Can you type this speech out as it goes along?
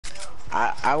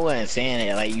I wasn't saying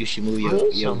that like you should move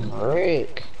your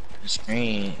brick.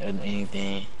 screen or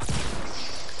anything.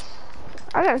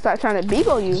 I gotta start trying to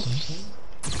beagle you.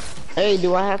 Hey,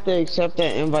 do I have to accept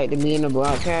that invite to be in the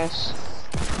broadcast?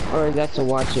 Or is that to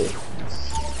watch it?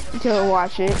 To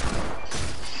watch it.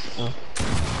 Oh.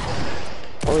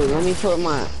 Wait, let me put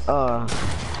my,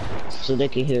 so they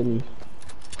can hear me.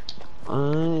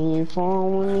 I'm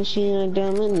falling, she a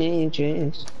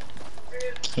dominatrix.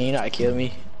 Can you not kill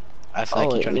me? I feel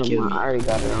like you're trying to kill me. I already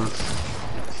got it on.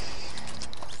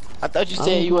 I thought you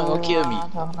said you wasn't gonna kill me.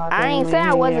 I ain't saying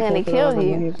I wasn't gonna kill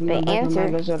you. The answer.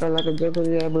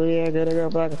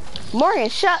 Morgan,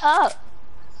 shut up.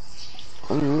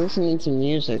 I'm listening to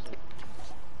music.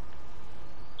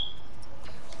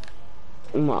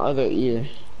 In my other ear.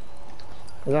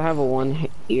 Cause I have a one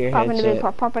ear Pop in the headset. big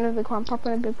part, pop in the big part, pop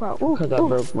in the big part. Ooh, Cause I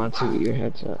broke my 2-ear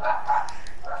headset. I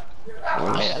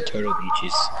got turtle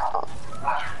beaches.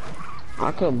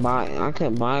 I could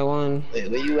buy one.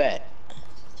 Wait, where you at?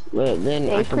 But then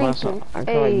hey, I could buy some. I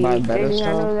could like buy better I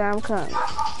stuff. know that I'm coming.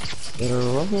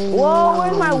 Whoa,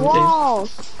 where's my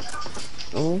walls?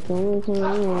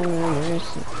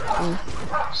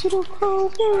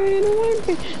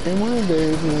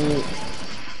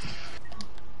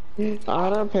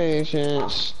 Out of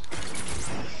patience.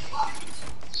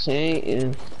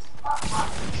 Satan.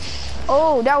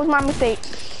 Oh, that was my mistake.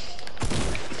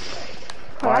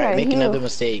 Alright, make another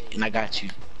mistake and I got you.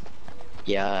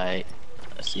 Yeah, alright.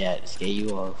 Yeah, scare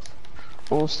you off.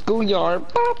 Oh, schoolyard.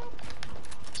 Pop.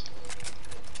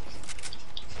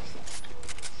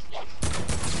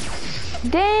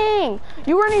 Dang!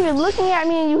 You weren't even looking at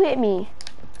me and you hit me.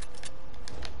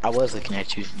 I was looking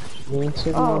at you. You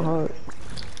took my heart.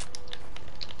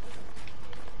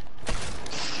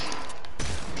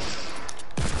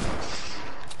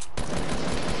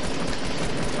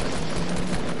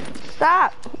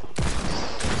 Stop!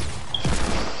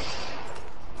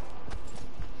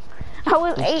 I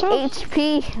was 8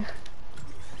 HP.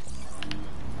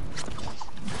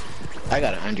 I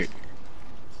got 100.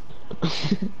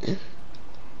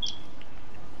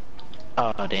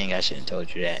 Oh dang, I shouldn't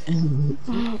told you that. I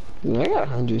got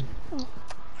 100.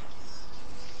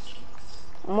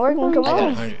 Morgan, come I got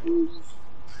on. 100.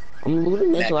 I'm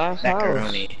looting this last house.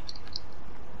 Macaroni.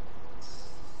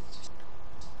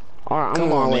 Alright,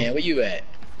 Come on, man. Where you at?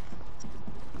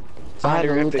 I had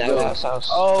to loot that last house.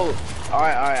 Oh,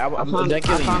 alright. I'm done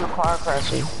killing I found you. a car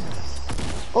crashing.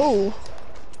 Oh.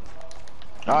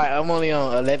 Alright, I'm only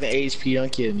on 11 HP.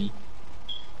 Don't kill me.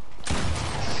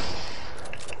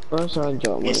 First I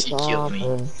jumped Yes, he killed me.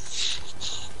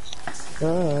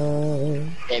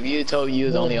 If you told me you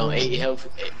was only on 8 health,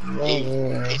 8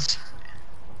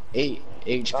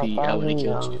 HP, I would've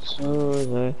killed you.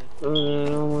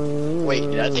 Wait,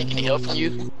 did I take any health from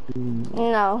you?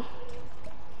 No.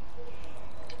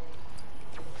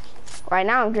 Right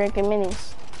now I'm drinking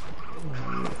minis.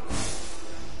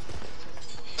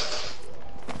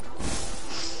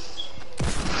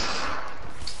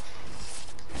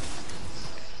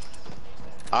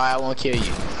 Alright, I won't kill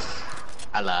you.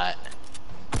 I lied.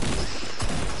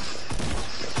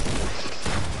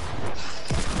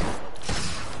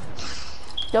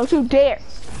 Don't you dare.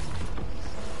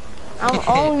 I'm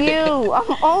on you.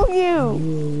 I'm on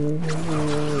you.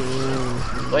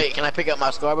 Wait, can I pick up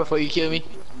my scar before you kill me?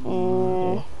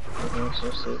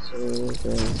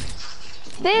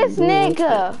 This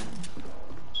nigga.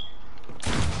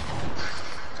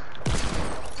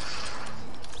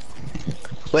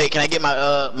 Wait, can I get my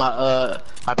my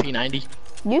P90?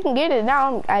 You can get it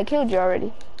now. I killed you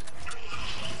already.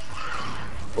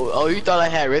 Oh, you thought I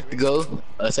had Rift to go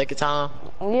a second time?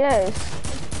 Yes.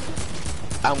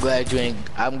 I'm glad you ain't.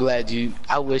 I wish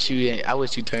you didn't. I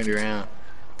wish you turned around.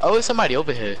 Oh, there's somebody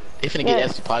over here. They finna get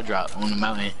that supply drop on the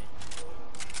mountain.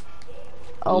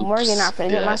 Oh, Oops. Morgan not finna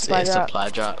get my supply drop. Supply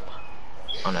drop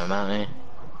on the mountain.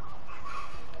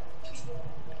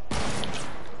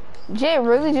 Jay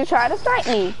really just tried to strike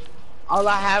me. All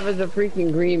I have is a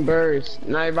freaking green burst.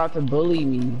 Now you're about to bully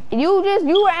me. You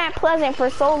were at Pleasant for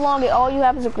so long and all you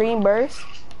have is a green burst.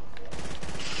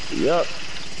 Yup.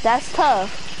 That's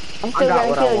tough. I'm still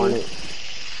gonna kill you.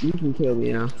 You can kill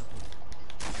me now.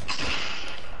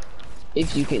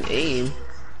 If you can aim.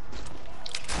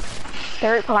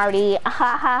 Third party. Ha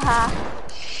ha ha.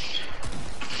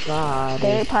 God,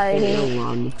 third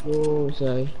party.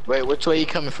 Wait, which way you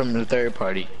coming from the third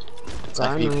party? It's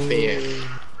like be fair.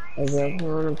 Let's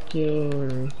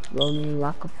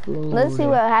see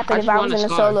what happened if I was in a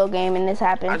solo game and this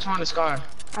happened. I just want a scar.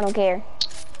 I don't care.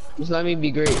 Just let me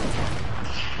be great.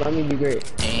 Let me be great.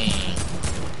 Dang.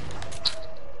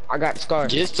 I got scar.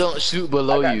 Just don't shoot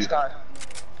below you. Scar.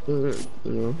 Not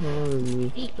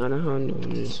a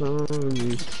hundred, it's on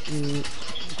me.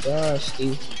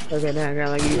 Dusty, look at that guy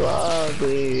like you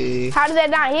ugly. How did that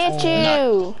not hit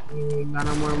you?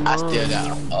 I still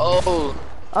got. Oh.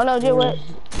 Oh no, Jit, what?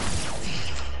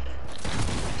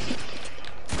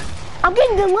 I'm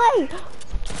getting delayed.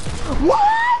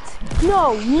 What?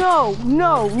 No.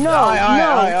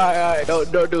 Alright.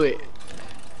 Don't do it.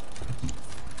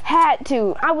 Had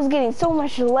to. I was getting so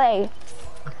much delay.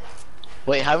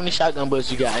 Wait, how many shotgun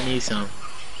bullets you got? I need some.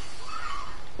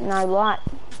 Not a lot.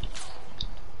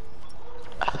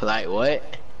 Like what?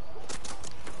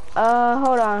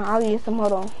 Hold on. I'll use some.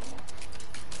 Hold on.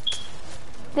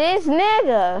 This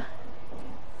nigga.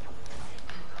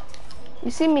 You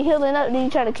see me healing up, then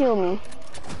you try to kill me.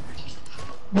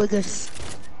 Because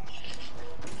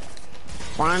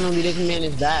Finally, this man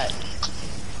is back.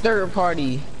 Third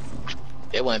party.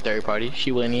 It wasn't third party.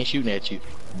 She wasn't even shooting at you.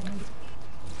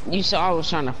 You saw I was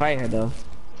trying to fight her though.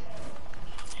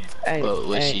 Hey, But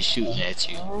was she shooting at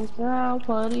you?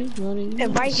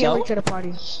 invite Henry to the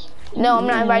party. No, I'm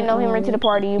not inviting no Henry to the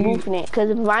party. You boofing it. Because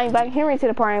if I invite Henry to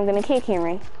the party, I'm gonna kick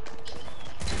Henry.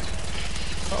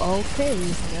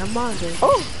 Okay, I'm on it.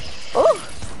 Oh!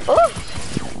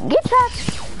 Get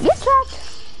trapped! Get trapped!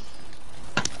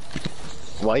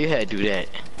 Why you had to do that?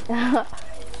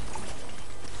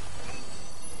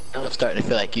 I'm starting to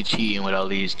feel like you cheating with all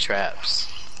these traps.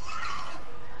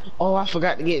 Oh, I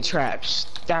forgot to get traps.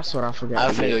 That's what I forgot.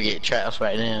 I'm finna go get traps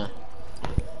right now.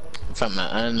 From an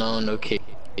unknown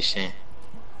location.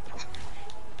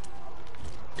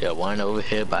 There's one over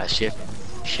here by Shift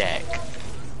Shack.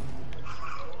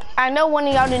 I know one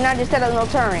of y'all did not just set up no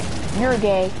turret. You're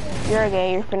gay. You're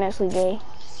gay. You're finessely gay.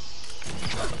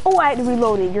 Oh, I had to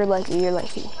reload it. You're lucky. You're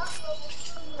lucky.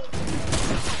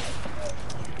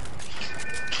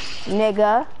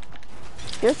 Nigga.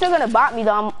 You're still gonna bot me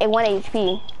though. I'm at 1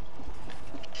 HP.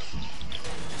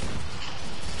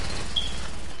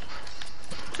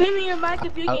 Give me your mic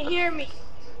if you can hear me.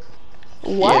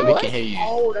 What? Yeah, we can hear you.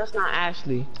 Oh, that's not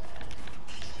Ashley.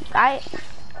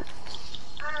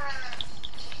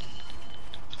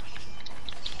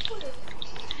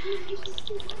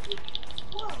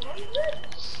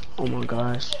 Oh my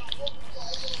gosh.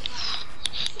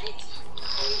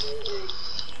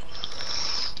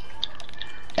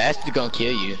 Ashley gonna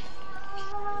kill you.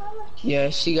 Yeah,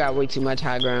 she got way too much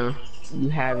high ground. You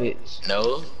have it.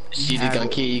 No, she just gonna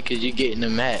kill you because you getting the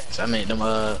mats. I mean them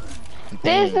This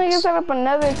things. nigga set up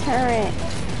another turret.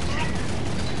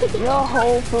 You're a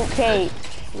whole fruitcake.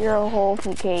 You're a whole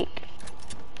fruitcake.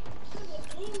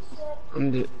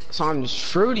 So I'm just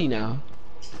fruity now.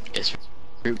 Is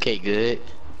fruitcake good?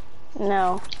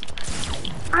 No.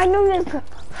 I knew this. Oh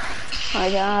my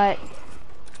god.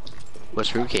 What's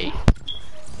fruitcake?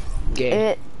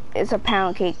 Gay. It's a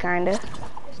pound cake kinda.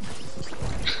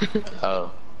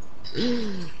 Oh.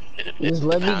 Just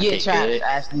let me Pound get cake trapped, good?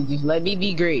 Ashley. Just let me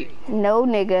be great. No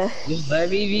nigga. Just let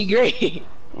me be great.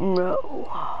 No.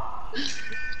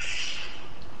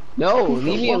 No, leave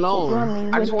me Running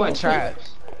alone. I just with want that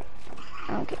traps.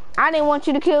 Okay. I didn't want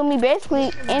you to kill me,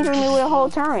 basically injure me with a whole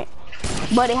turret.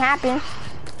 But it happened.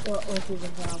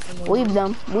 Weave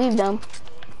them.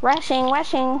 Rushing.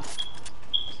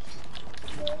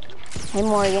 Hey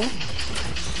Morgan.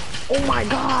 Oh my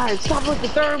god, stop with the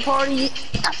third party.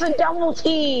 That's a double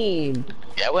team.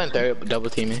 Yeah, I wasn't double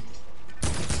teaming.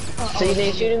 So you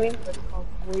didn't shoot at me?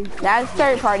 That's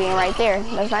third partying right there.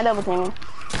 That's not double teaming.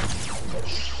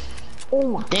 Oh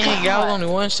my Dang, y'all only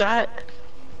one shot?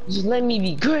 Just let me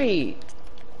be great.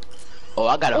 Oh,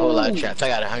 I got a whole lot of traps. I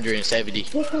got 170.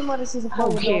 I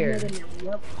don't care.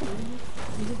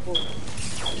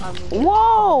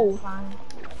 Whoa!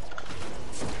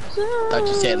 Thought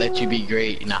you said let you be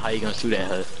great. Now how you gonna shoot at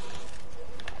her?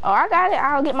 Oh, I got it.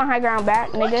 I'll get my high ground back,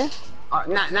 nigga.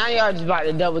 Now y'all just about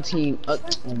to double team. Oh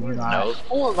my god. No.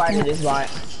 Who invited this bot?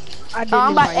 I didn't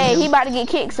I'm about. invite Hey, him. he about to get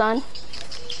kicked, son.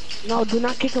 No, do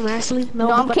not kick him, Ashley. No,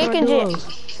 No, I'm about to kicking run Jit.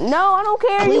 duos. No, I don't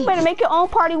care. You Please. better make your own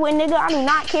party with nigga. I do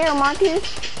not care, Marcus.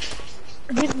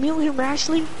 Just mute him,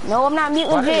 Ashley. No, I'm not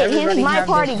muting Why does Jit. Here's everybody my have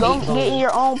this party. Go hate get in mode?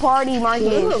 your own party,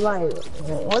 Marcus.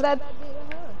 What that?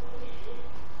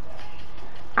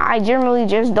 I generally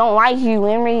just don't like you,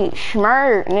 Henry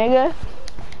Schmert, nigga.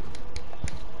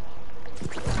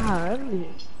 God.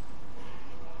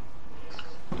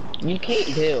 You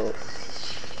can't build.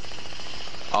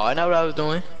 Oh, I know what I was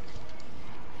doing.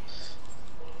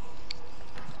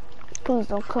 Please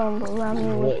don't come around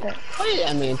me with that. What did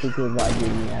that man think was about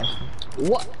doing me, Ashley?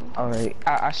 What? Alright,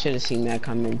 I should have seen that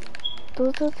coming.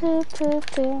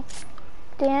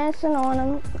 Dancing on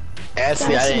him.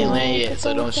 Ashley, I didn't land yet,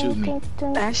 so don't shoot me.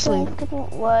 Ashley.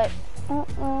 What?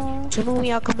 Tell me when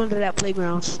y'all come under that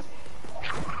playground.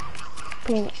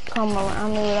 Come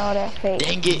around me with all that fake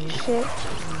Dang it. shit.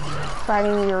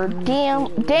 Fighting your damn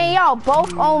y'all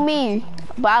both on me.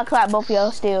 But I'll clap both of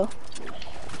y'all still.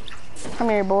 Come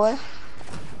here, boy.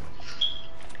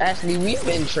 Actually, we've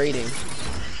been trading.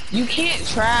 You can't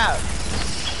trap.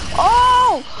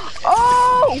 Oh!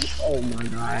 Oh! Oh my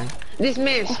god. This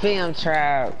man spam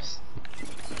traps.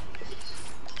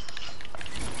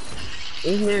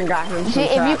 This man got him some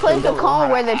If you traps place and the don't know how cone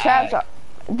to where the traps act.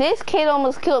 are. This kid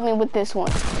almost killed me with this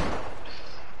one.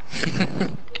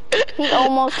 He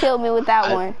almost killed me with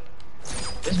that one.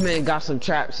 This man got some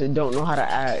traps and don't know how to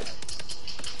act.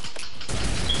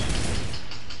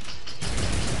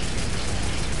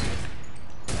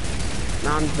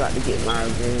 Now I'm just about to get my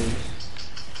revenge.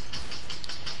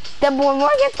 That boy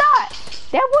Morgan thought.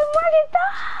 That boy Morgan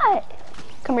thought.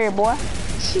 Come here, boy.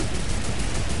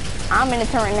 I'm in the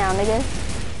turret now, nigga.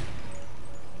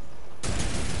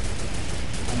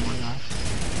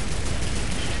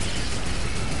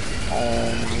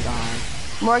 Oh my god.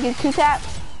 Morgan's 2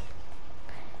 taps.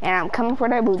 And I'm coming for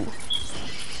that booty.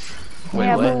 Wait,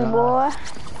 Yeah, what? booty boy.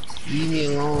 Leave me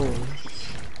alone.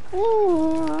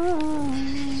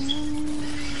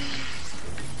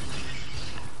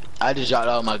 I just dropped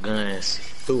all my guns.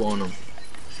 Who on them?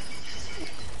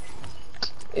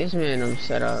 This man I'm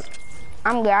set up.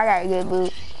 I'm good. I got a good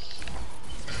boot.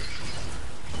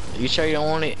 You sure you don't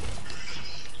want it?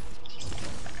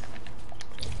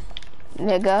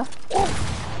 Nigga.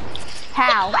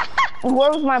 How?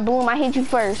 Where was my bloom? I hit you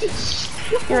first.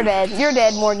 You're dead. You're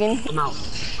dead, Morgan. I'm out.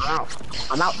 I'm out.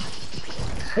 I'm out.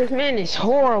 This man is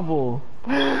horrible.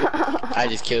 I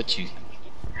just killed you.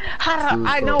 How did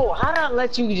I know? How did I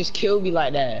let you just kill me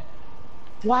like that?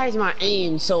 Why is my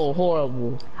aim so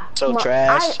horrible? So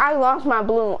trash. I lost my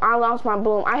bloom. I lost my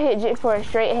bloom. I hit Jit for a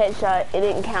straight headshot. It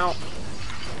didn't count.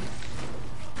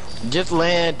 Just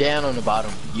land down on the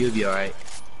bottom. You'll be alright.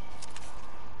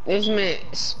 This man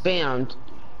spammed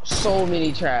so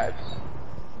many traps.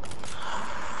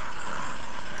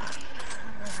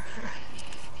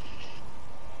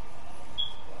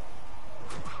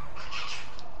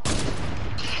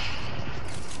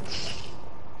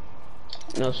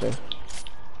 No, sir.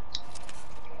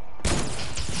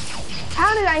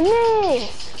 How did I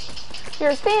miss?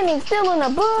 You're standing still in a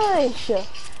bush.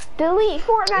 Delete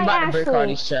Fortnite, I'm about to break all Ashley.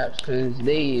 these traps because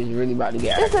they is really about to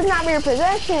get This active. is not your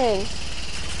possession.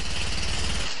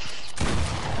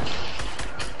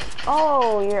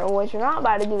 Oh, what you're not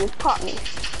about to do is pop me.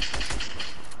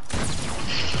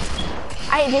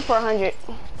 I hit Jit for 100.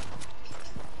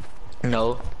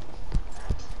 No.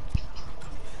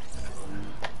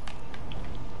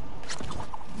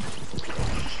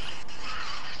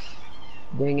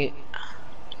 Dang it.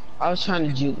 I was trying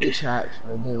to juke the traps,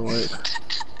 but it didn't work.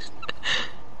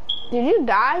 Did you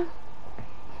die?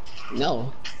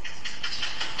 No.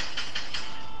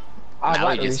 I was Now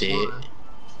about we to just did. respond.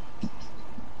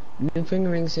 New finger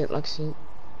rings hit like shit.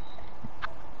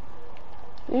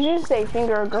 Did you just say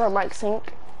finger a girl like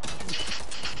sink?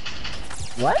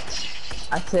 What?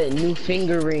 I said new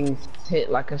finger rings hit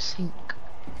like a sink.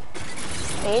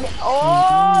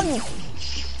 Oh!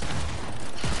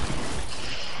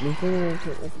 New finger rings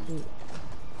hit like a sink.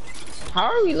 How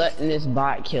are we letting this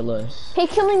bot kill us? He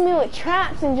killing me with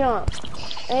traps and jump.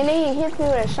 And then he hits me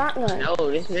with a shotgun. No,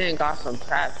 this man got some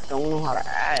traps. Don't know how to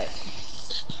act.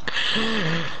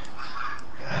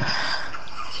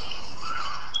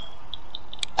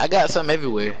 I got something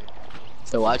everywhere.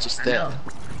 So watch your step.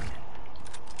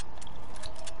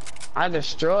 I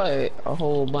destroyed a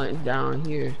whole bunch down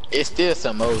here. It's still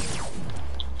some more.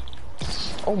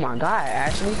 Oh my god,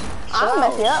 Ashley. I'm gonna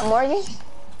mess you up, Morgan.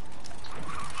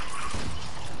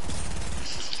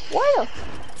 Where?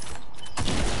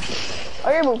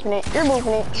 Oh, you're boofing it. You're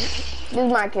boofing it. This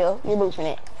is my kill. You're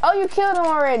boofing it. Oh, you killed him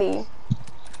already.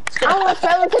 I almost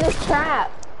fell into this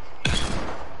trap.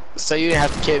 So you didn't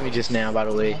have to kill me just now, by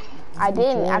the way. I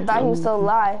didn't. I thought he was still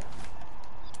alive.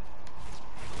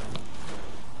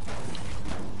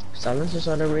 Silence is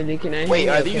on really can I Wait,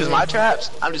 hear are you, these okay? my traps?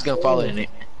 I'm just gonna follow in it.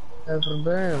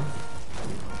 Bro.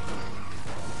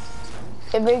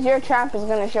 If it's your trap, it's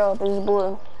gonna show up as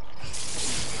blue.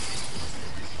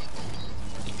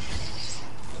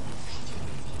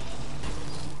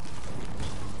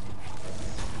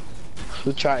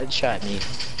 Who tried to shot me?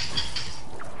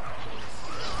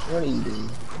 What are you doing?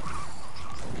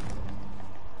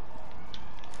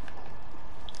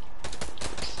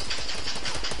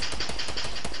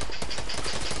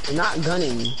 You're not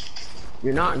gunning me.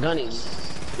 You're not gunning me.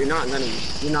 You're not gunning me.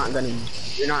 You're not gunning me.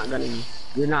 You're not gunning me.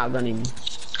 You're not gunning me.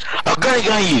 I'm gonna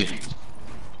gun you.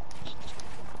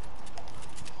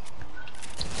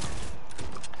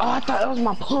 Oh, I thought that was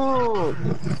my pump.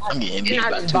 I'm getting beat And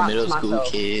I by just two boxed middle school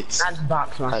myself. kids. I just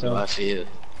boxed How do I myself. feel?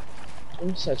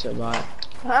 I'm such a bot.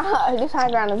 This high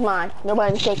ground is mine.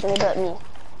 Nobody's taking it but me.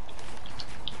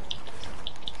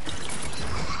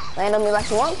 Land on me like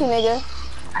you want to, nigga.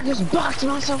 I just boxed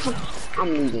myself.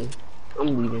 I'm leaving. I'm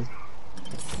leaving.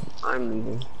 I'm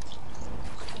leaving.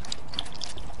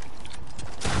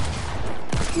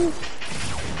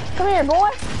 Come here, boy.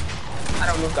 I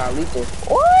almost got lethal.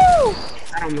 Woo!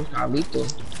 I almost got lethal.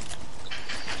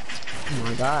 Oh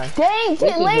my god. Dang, he's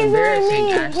This is lasering embarrassing,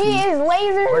 me. Ashley. He is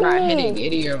lasering We're not me. hitting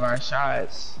any of our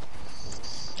shots.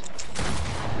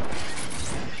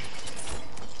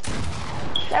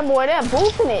 That boy, that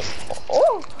boosting it.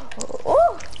 Ooh,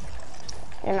 ooh.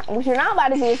 And what you're not about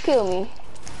to do is kill me.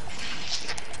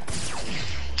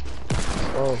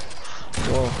 Whoa.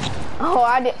 Whoa. Oh,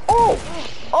 I did. Oh,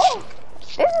 oh.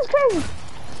 This is crazy.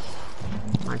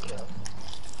 My kill.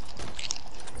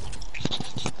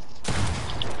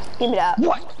 Give it up.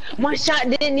 What? My shot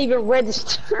didn't even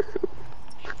register.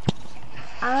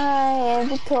 I am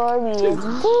victorious.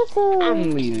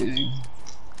 I'm leaving.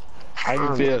 How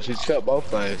you feel? She killed both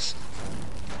players.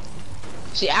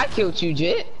 See, I killed you,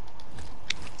 Jit.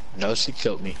 No, she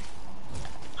killed me.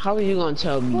 How are you gonna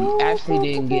tell me? Ashley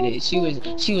didn't get it.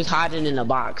 She was hiding in a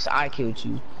box. I killed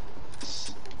you.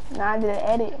 Now I did an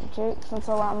edit, Jake, since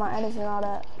I lot my edits and all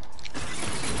that.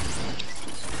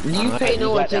 You pay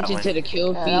no got that attention one. to the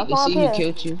kill feed that's to all see who up here.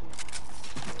 killed you.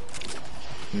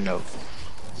 No.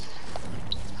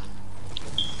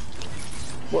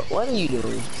 What are you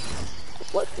doing?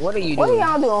 What are you What are doing?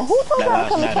 y'all doing? Who told y'all to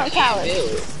come to Nah, Trump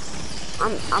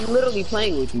Tower? I'm literally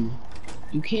playing with you.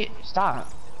 You can't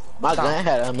stop. My Stop. gun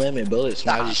had unlimited bullets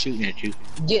when I was just shooting at you.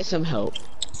 Get some help.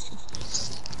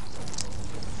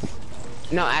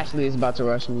 No, Ashley is about to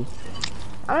rush me.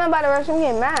 I'm not about to rush him,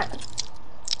 getting mad.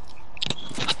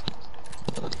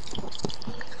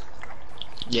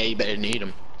 Yeah, you better need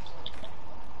them.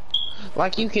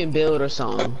 Like you can build or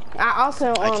something. I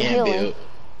also I can't healing. build.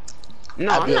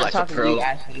 No, I I'm build not like a talking to pro. you,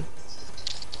 Ashley.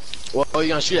 Well, you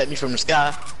gonna shoot at me from the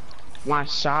sky? My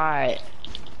shot.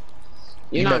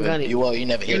 You're You not never, gunning. you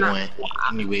never hit You're one.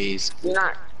 not- Anyways. You're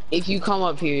not. If you come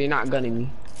up here, you're not gunning me.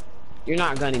 You're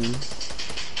not gunning me.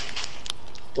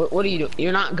 What are you doing?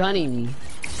 You're not gunning me.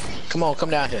 Come on, come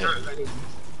down here.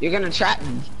 You're gonna trap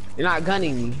me. You're not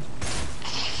gunning me.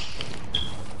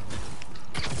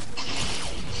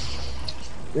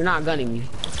 You're not gunning me.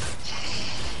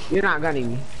 You're not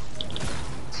gunning me.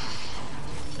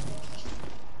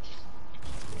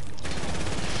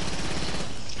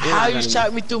 You're How not you gunning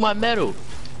shot me through my metal?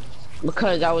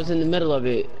 Because I was in the middle of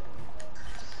it.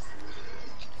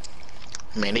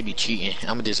 Man, they be cheating.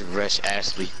 I'ma just rush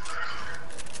Ashley.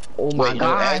 Oh my Wait, no,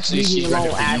 god. actually, leave me she's running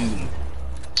alone, for you.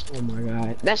 Ashley. Oh my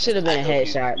god. That should have been a I help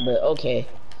you. headshot, but okay.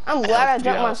 I'm glad I helped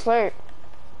you jumped my out. slurp.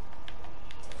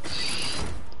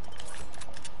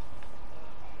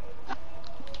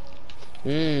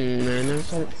 Man,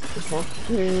 that's like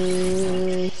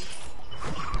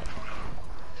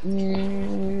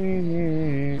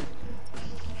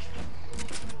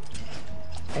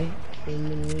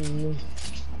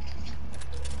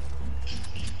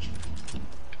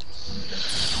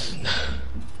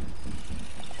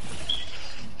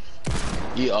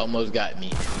You almost got me.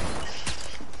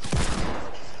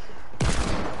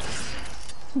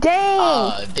 Dang!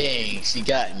 Ah, dang, she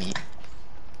got me.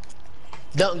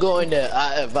 Don't go in there.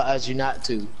 I advise you not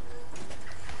to.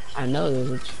 I know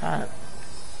there's a trap.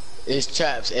 There's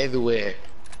traps everywhere.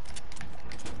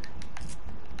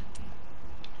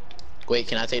 Wait,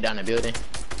 can I take down the building?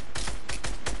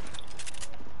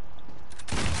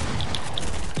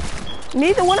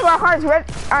 Neither one of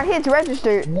our hits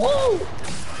registered. Whoa!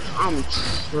 I'm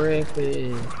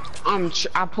tripping.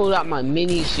 I pulled out my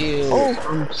mini shield. Oh.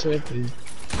 I'm tripping.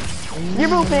 You're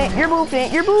boofing it. You're boofing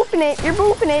it. You're boofing it. You're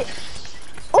boofing it.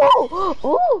 Oh,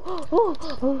 oh,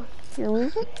 oh, oh. You're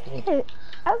losing it.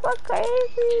 That's so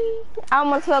crazy. I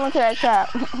almost fell into that trap.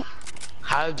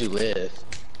 How'd you live?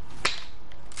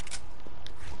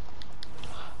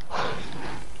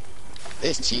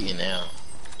 It's cheating now.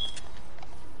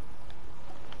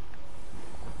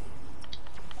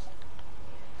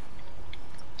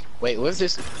 Wait, what's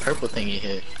this purple thing you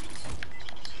hit?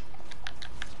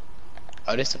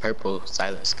 Oh, this is a purple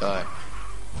silent scar.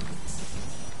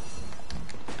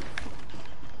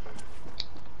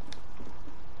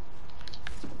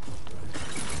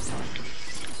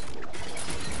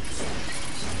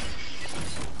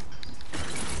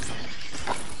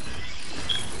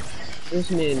 This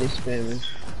man is spamming.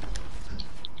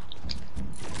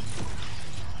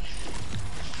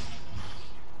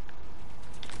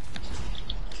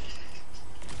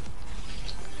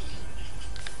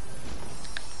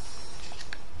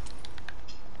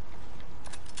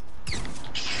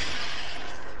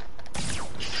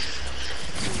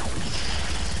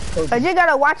 told I you. just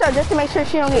gotta watch out just to make sure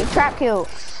she don't get trap killed.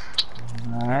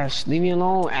 Ash, leave me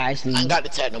alone, Ashley. I ain't got the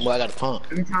tag no more. I got a pump.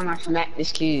 Every time I smack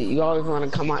this kid, you always want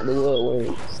to come out the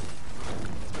woodwork.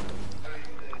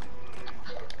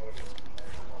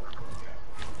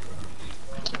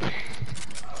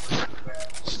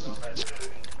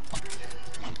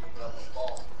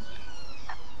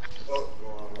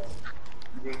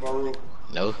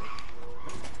 No.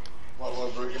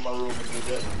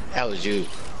 That was you.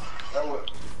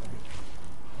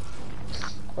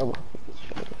 Oh,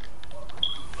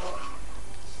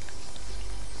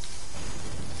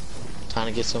 Trying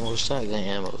to get some more shotgun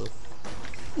ammo.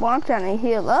 Well, I'm trying to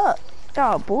heal up.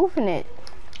 Y'all boofing it.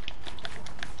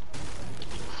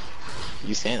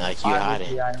 You saying like you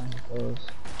hiding? That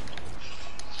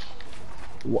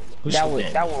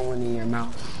one went in your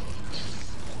mouth.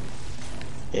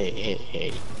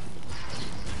 Hey.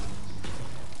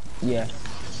 Yeah.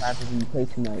 That's what happens when you play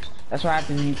too much. That's what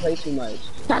happens when you play too much.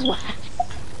 That's what happens.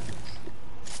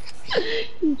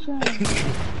 You trying.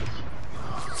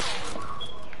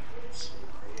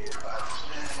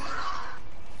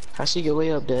 How she get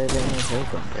way up there? There ain't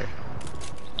help up there.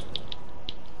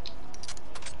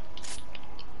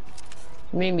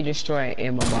 Made me destroy an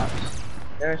ammo box.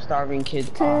 There are starving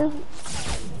kids.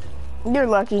 You're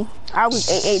lucky. I was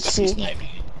 8 HP.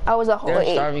 I was a whole There are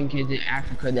 8. starving kids in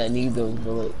Africa that need those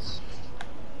bullets.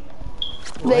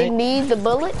 They need the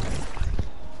bullet?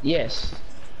 Yes.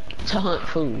 To hunt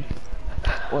food.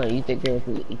 What, you think they're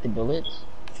gonna eat the bullets?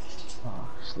 Oh,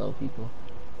 slow people.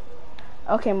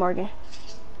 Okay, Morgan.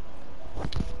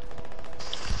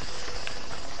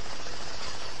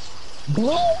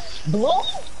 Blow!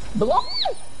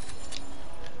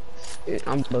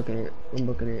 I'm booking it. I'm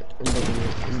booking it.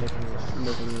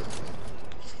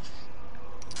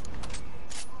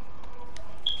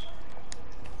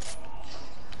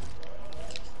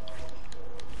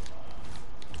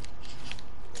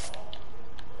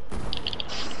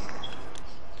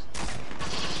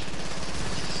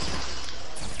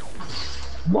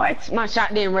 What? My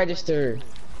shot didn't register.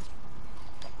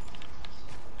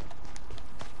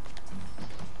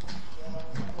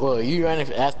 Well, you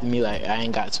running after me like I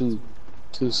ain't got two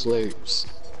slurps.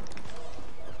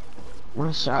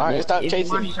 One shot. Alright, stop if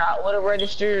chasing one me. shot would have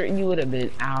registered, you would have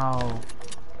been out.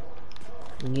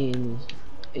 I'm getting this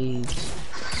AIDS.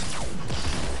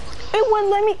 It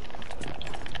wouldn't let me.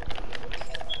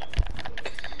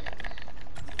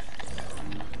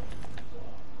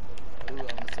 Ooh,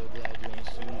 I'm so glad you ain't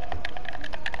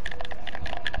shoot.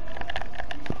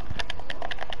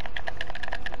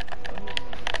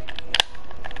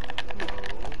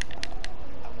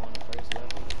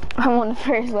 I'm on the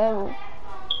first level.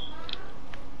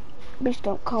 Bitch,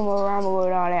 don't come around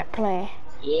with all that playing.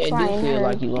 Yeah, it do feel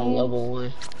like you on level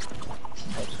 1.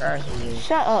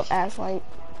 Shut up, asswipe.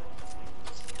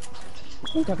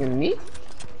 You talking to me?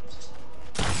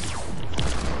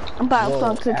 I'm about to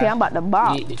talk to you. I'm about to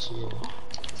bop. Eat the shit.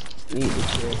 Eat the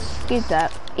shit. Eat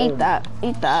that. Eat that.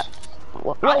 Eat that.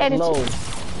 What attitude?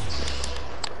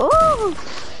 Ooh.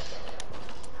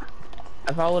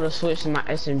 If I would have switched to my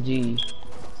SMG.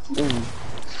 Ooh.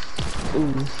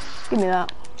 Give me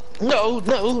that. No.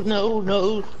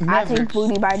 I Never. take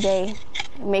booty by day,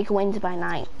 make wins by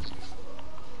night.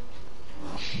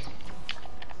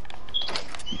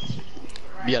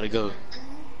 You gotta go.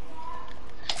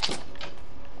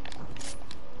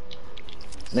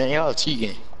 Man, y'all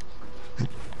cheating.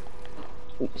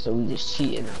 So we just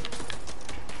cheating.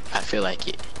 I feel like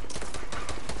it.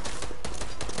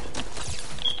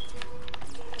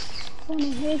 I'm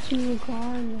gonna hit you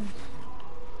regardless.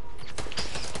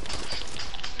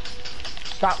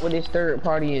 Stop with this third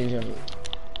party in jungle.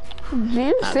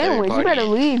 You're Not sandwich. You third better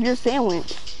party. leave. You're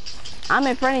sandwich. I'm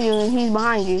in front of you and he's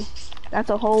behind you. That's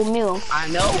a whole meal. I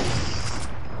know.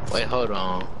 Wait, hold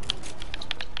on.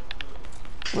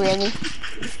 Really?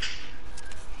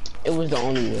 It was the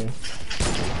only way.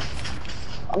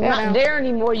 I'm Yeah. not there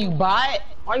anymore, you bot.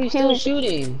 Why are you still was-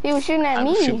 shooting? He was shooting at I'm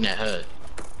me. shooting at her.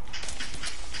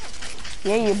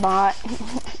 Yeah, you bot.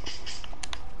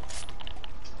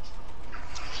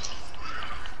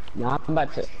 Nah, I'm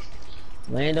about to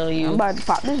land on you. I'm about to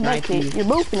pop this neck kick. You're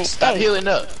boofing it. Stop Hey. healing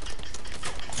up.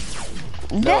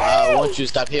 No, I want you to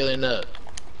stop healing up.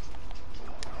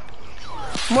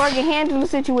 Morgan, handle the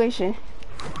situation.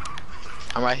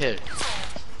 I'm right here.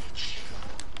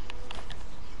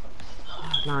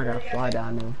 Now I gotta fly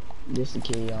down there just to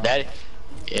kill y'all. Daddy?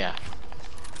 Yeah.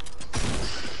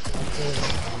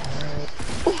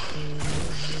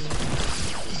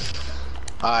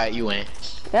 Alright, you win.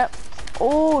 Yep.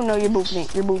 Oh no, you're boofing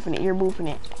it. You're boofing it. You're boofing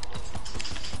it.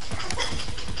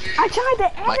 I tried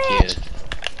to My edit. kid.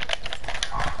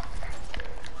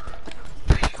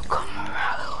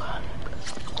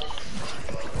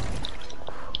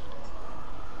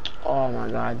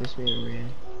 my god, this man ran.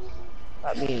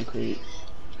 Stop being creep.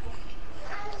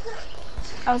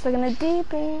 I was looking at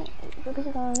deep end.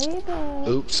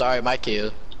 Oops, sorry, my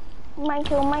kill. Might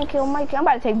kill. I'm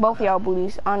about to take both of y'all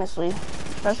booties, honestly.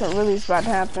 That's what really is about to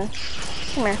happen.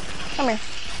 Come here.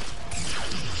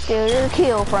 Steal your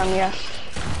kill from you.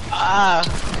 Ah!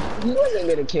 You wasn't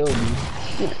gonna kill me.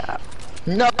 Yeah.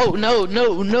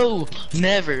 No,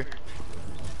 never.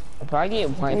 If I get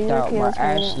wiped out by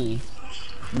Ashley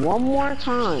one more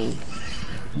time,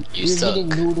 you're getting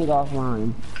booted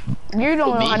offline. You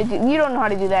don't know how to do. You don't know how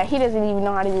to do that. He doesn't even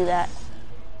know how to do that.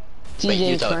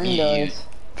 TJ's friend does.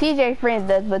 TJ's friend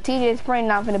does, but TJ's friend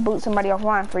not gonna boot somebody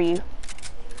offline for you.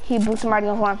 He boot somebody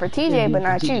offline for TJ, but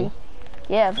not you.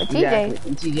 Yeah, for TJ.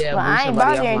 TJ but I ain't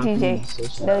bothering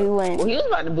TJ. No, he wouldn't. Well, he was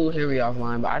about to boot Henry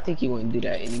offline, but I think he wouldn't do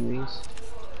that anyways.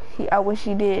 I wish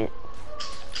he did.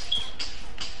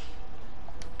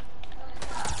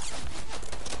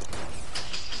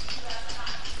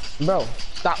 Bro,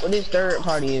 stop with this third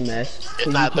party in mess. It's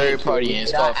not third party in,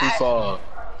 it's called free fall.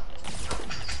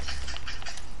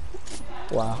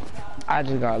 Wow, I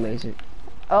just got lasered.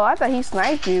 Oh, I thought he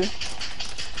sniped you.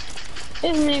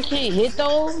 This man can't hit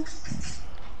those.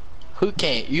 Who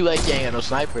can't? You like you ain't got no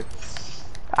sniper.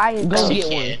 I go she get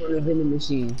can. one from the vending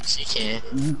machine. She can.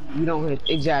 You don't hit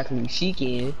exactly. She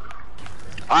can.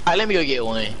 Alright, let me go get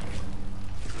one.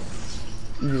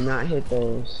 You do not hit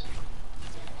those.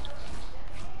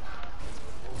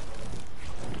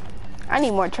 I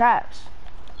need more traps.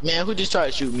 Man, who just tried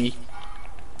to shoot me?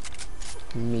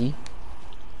 Me.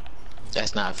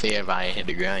 That's not fair if I ain't hit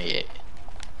the ground yet.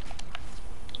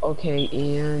 Okay,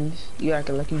 and you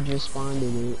acting like you just spawned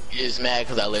in it. You're just mad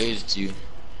because I lasered you.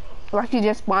 Like you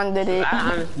just spawned it.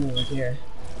 I honestly don't care.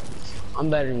 I'm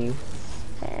better than you.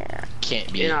 Yeah.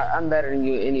 Can't be. I'm better than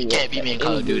you anyway. You can't beat me in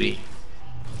Call of Duty.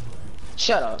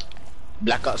 Shut up.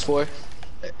 Black Ops 4?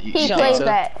 He plays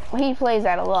that. He plays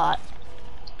that a lot.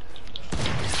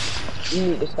 You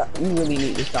need to stop. You really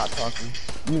need to stop talking.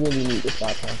 You really need to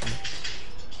stop talking.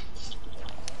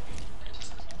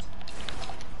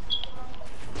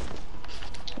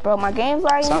 Bro, my game's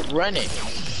lagging. Stop running.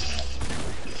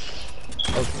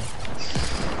 Okay.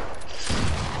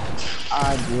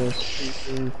 I just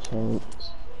freaking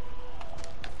choked.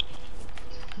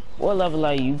 What level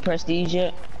are you? Prestige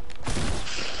yet?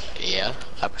 Yeah,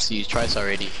 I prestige twice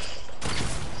already.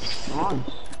 On.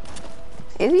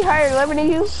 Is he higher level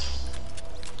than you?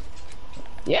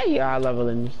 Yeah, you're high level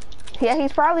than me. Yeah,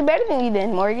 he's probably better than you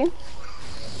then, Morgan.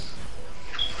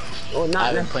 Well,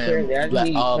 not I've been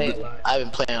necessarily. I've been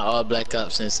playing all Black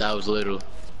Ops since I was little.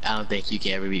 I don't think you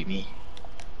can ever beat me.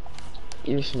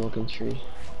 You're smoking tree.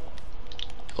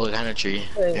 What kind of tree?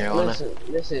 Hey,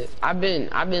 listen. I've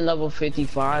been level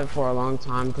 55 for a long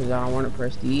time because I don't want to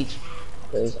prestige.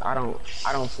 Because I don't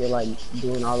feel like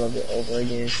doing all of it over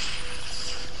again.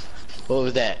 What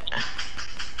was that?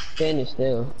 Finish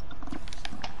still.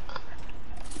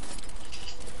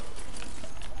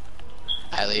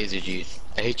 I lasered you.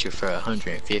 I hit you for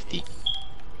 150.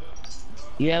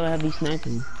 You have a heavy sniper?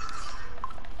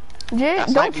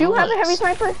 Don't you have a heavy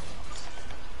sniper?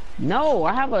 No,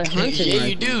 I have a hunting Yeah, rifle.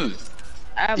 you do.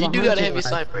 I have You a do got a hunting heavy rifle.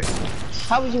 sniper.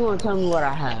 How would you want to tell me what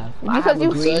I have? Because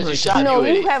you shot no, me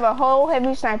with you it. have a whole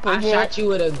heavy sniper. I shot you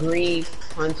with a green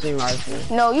hunting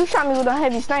rifle. No, you shot me with a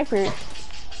heavy sniper.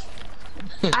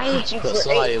 I hit you for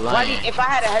Somebody 8. lying. If I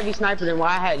had a heavy sniper, then why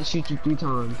I had to shoot you 3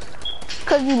 times?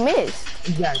 Cause you missed.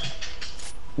 Exactly.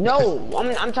 No,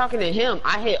 I'm talking to him.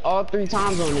 I hit all 3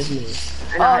 times on this man.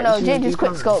 And Oh no, Jay just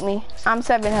quick scoped me. I'm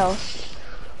 7 health.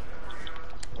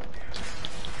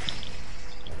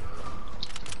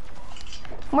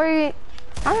 Where you?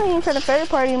 I don't even try the third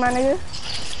party, my nigga.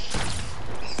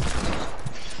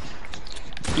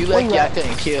 You Where like you y'all at?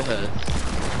 couldn't kill her.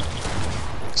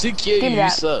 She killed Give you. me You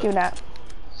that. suck. Give me that.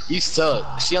 You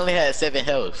suck. She only had 7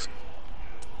 health.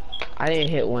 I didn't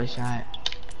hit 1 shot.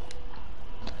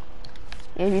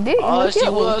 If you did, you All would she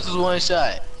kill me. was 1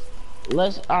 shot.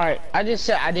 Alright, I just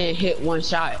said I didn't hit 1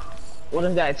 shot. What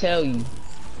does that tell you?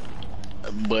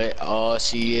 But all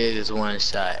she is 1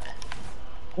 shot.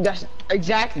 That's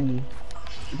exactly.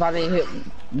 If I didn't hit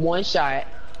 1 shot,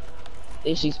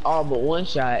 and she's all but 1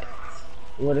 shot,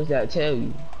 what does that tell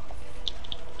you?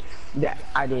 That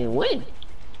I didn't win.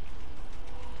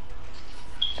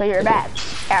 So you're bad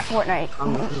at Fortnite.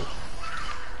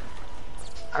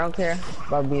 I don't care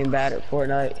about being bad at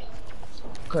Fortnite,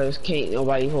 cause can't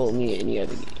nobody hold me in any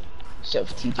other game except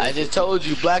for TJ. I just told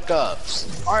you, Black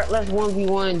Ops. Alright, let's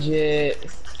 1v1, Jet.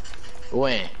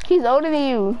 When? He's older than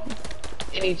you.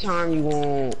 Anytime you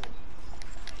want.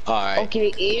 Alright.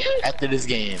 Okay, and After this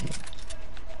game.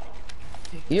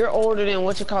 You're older than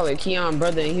what you call it, Keon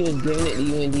brother, and he was giving it to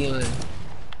you and Dion.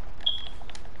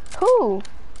 Who?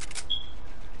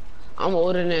 I'm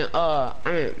older than I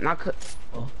mean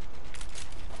oh.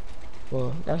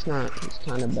 Well, that's not. It's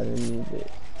kind of better than me,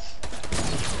 but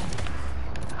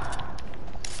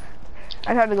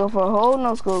I tried to go for a whole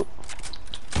no scope.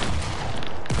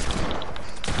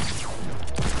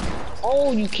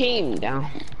 oh, you came down.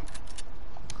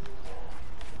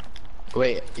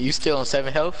 Wait, you still on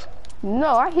 7 health?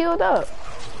 No, I healed up.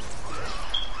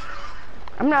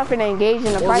 I'm not finna engage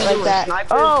in a fight like that.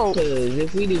 Snipers? Oh, Cause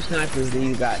if we do snipers, then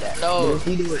you got that. No. But if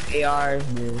we do ARs,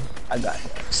 then I got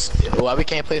that. Why we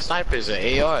can't play snipers or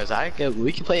ARs?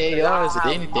 We can play ARs or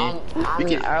anything. We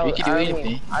can do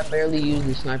anything. I barely use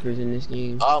the snipers in this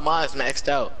game. All mine's maxed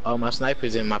out. All my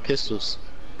snipers and my pistols.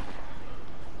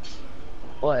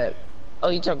 What? Oh,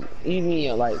 you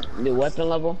mean like the weapon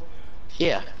level?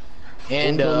 Yeah.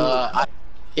 And yeah.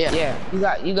 yeah.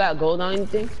 You got gold on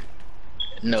anything?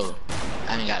 No,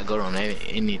 I ain't got gold on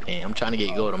anything. I'm trying to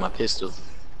get gold on my pistol.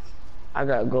 I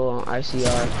got gold on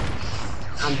ICR.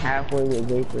 I'm halfway with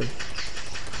Vapor.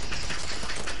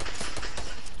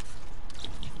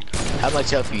 How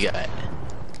much health you got?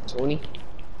 20.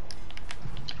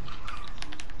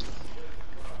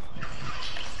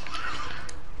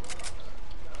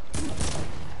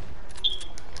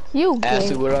 you Ask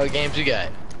gay. me what other games you got.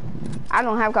 I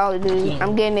don't have Call of Duty.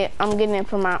 I'm getting it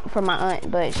from my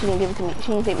aunt, but she didn't give it to me. She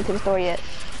didn't take me to the store yet.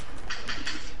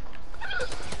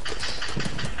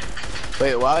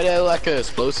 Wait, why are they like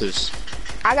explosives?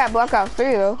 I got Black Ops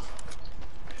 3 though.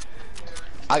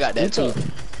 I got that too.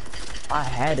 I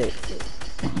had it.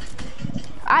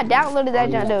 I downloaded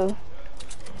that junk though.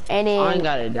 And I ain't then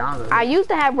got it down. I used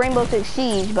to have Rainbow Six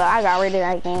Siege, but I got rid of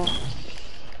that game.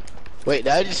 Wait,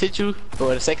 did I just hit you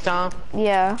for the second time?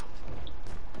 Yeah.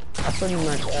 I pretty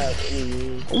much have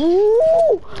any.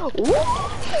 Ooh! Ooh!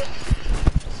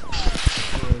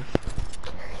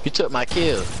 You took my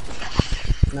kill.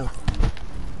 No.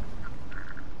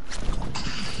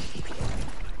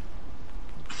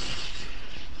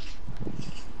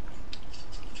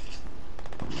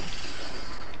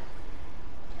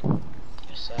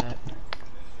 Sad.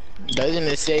 Doesn't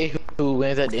it say who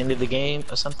wins at the end of the game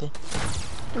or something?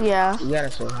 Yeah. You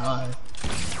gotta survive.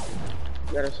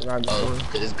 You gotta survive the Oh, storm.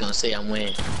 cause it's gonna say I'm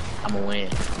win. I'm a win.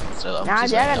 So I'm Nah, I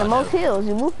just got letting the y'all most know. kills.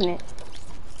 You whooping it.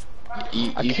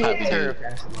 You I can't probably turn do. it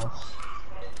fast enough.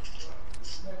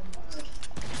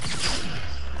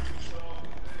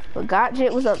 But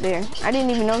Jit was up there. I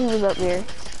didn't even know he was up there.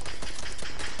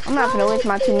 I'm not gonna waste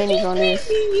my 2 minutes on this.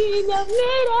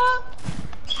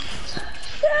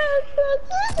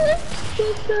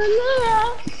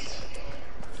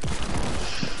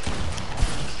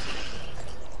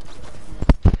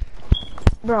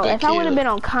 Bro, Good if I would have kill. been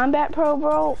on Combat Pro,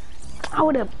 bro, I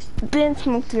would have been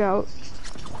smoked you out.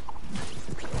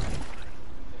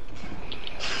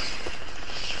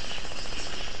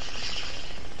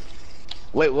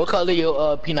 Wait, what color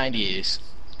your P90 is?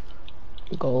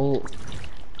 Gold.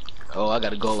 Oh, I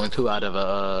got a gold one too out of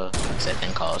what's that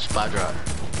thing called? Spot drop.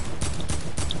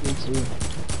 Me too.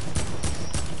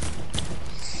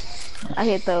 I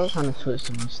hit those. I'm trying to switch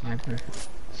to my sniper.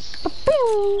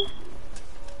 Pew!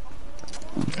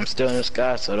 I'm still in the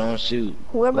sky, so don't shoot.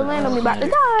 Whoever land on me about to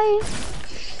die.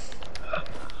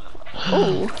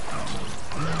 Ooh.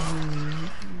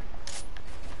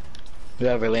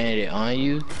 Whoever landed it on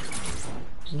you?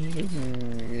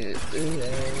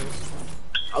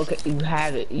 Okay, you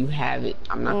have it. You have it.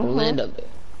 I'm not gonna land up there.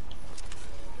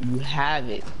 You have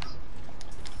it.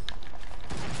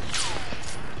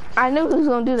 I knew who was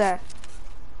gonna do that.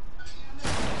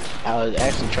 I was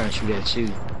actually trying to shoot at you,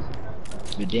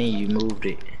 but then you moved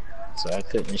it, so I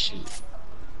couldn't shoot.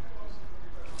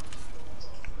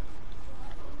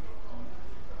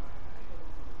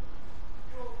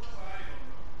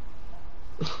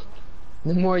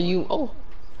 The more you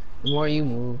the more you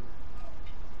move.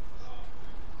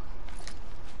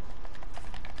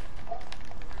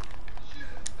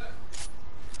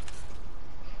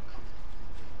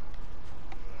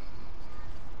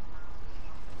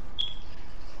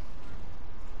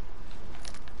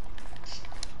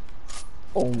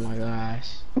 Oh my gosh.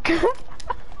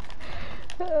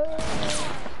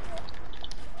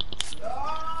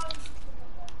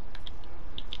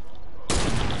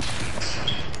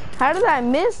 How did I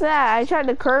miss that? I tried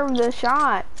to curve the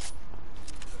shot.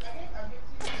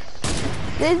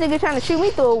 This nigga trying to shoot me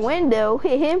through a window.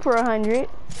 Hit him for 100.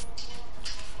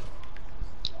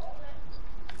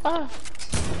 Ah.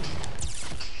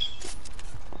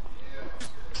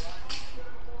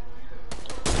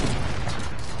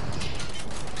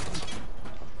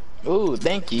 Ooh,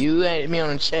 thank you. You hit me on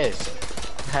the chest.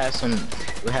 Had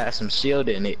some shield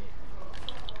in it.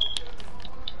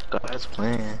 God's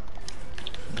plan.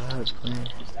 God's plan.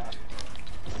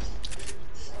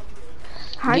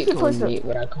 How you Get supposed cone to? me,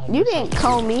 but I call You didn't myself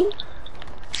call too. me.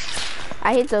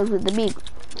 I hit those with the beak.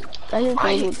 I hit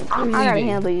those with the. I'm I gotta leaving.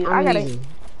 handle you. I'm I gotta. leaving.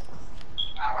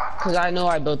 Cause I know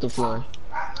I built the floor.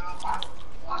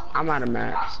 I'm out of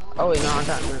max. Oh wait, no, I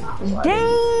got max. Dang.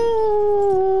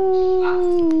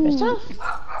 It's tough.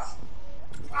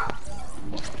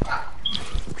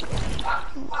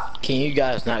 Can you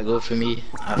guys not go for me?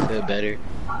 I feel better.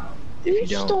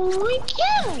 If you don't.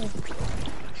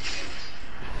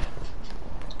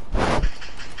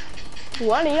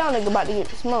 One of y'all niggas about to get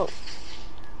the smoke.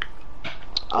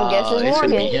 I guess it's It's gonna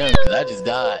be Morgan. him, cause I just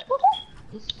died.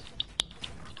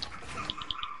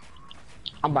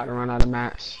 I'm about to run out of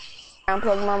max.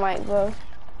 Unplug my mic, bro.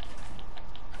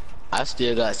 I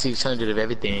still got 600 of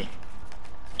everything.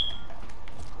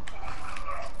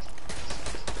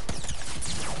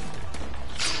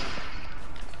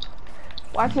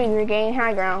 Watch me regain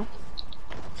high ground.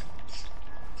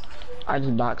 I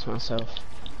just boxed myself.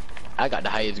 I got the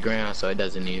highest ground, so it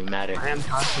doesn't even matter. I am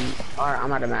tossing. Alright,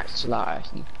 I'm out of max. Chill out,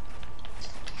 Ashley.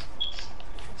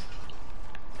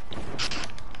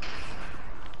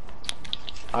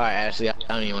 Alright, Ashley, I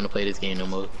don't even want to play this game no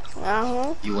more.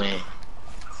 You win.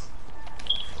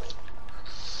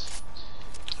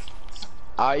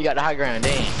 Alright, you got the high ground,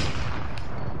 dang.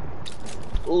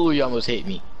 Ooh, you almost hit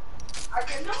me.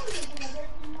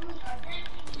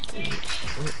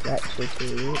 That shit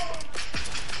too.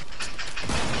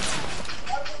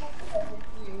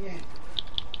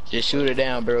 Just shoot her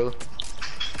down, bro.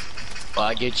 Or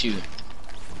I get you.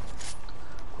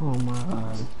 Oh my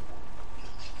god.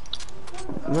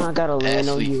 Now I gotta land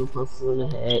on Ashley. you, poke you in the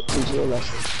head, teach you a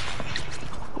lesson.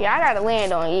 Yeah, I gotta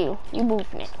land on you. You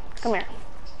boofing it. Come here.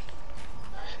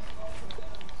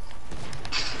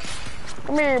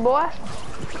 Come here, boy.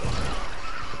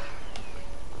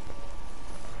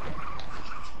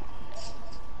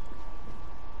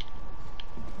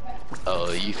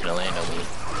 Oh, you finna land on me.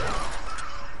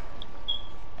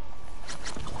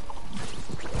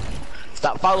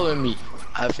 Stop following me.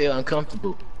 I feel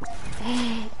uncomfortable.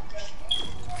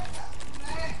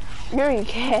 You're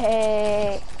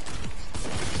okay.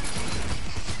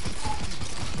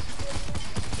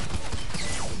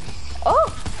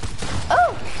 Oh!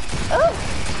 Oh! Oh!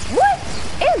 What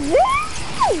is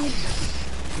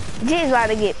this? J's about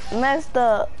to get messed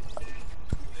up.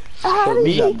 How did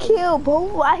he kill,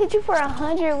 bro? I hit you for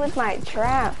 100 with my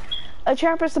trap. A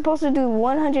trapper's supposed to do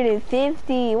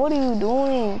 150. What are you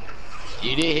doing?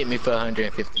 You did hit me for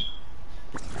 150.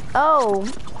 Oh.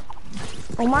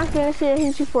 Oh, my friend said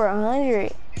hit you for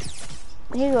 100.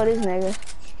 Here go this nigga.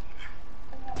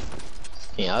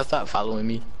 Can y'all stop following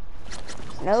me?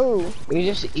 No. You're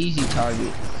just an easy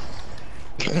target.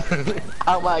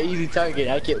 How about easy target?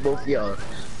 I killed both of y'all.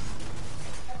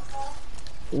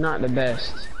 You're not the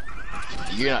best.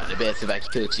 You're not the best if I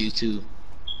killed you too.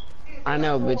 I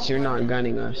know, but you're not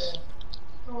gunning us.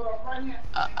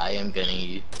 I am gunning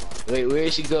you. Wait, where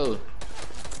did she go?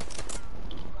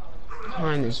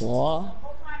 Behind this wall.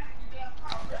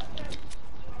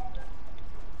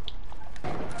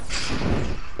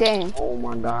 Dang. Oh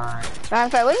my god. Matter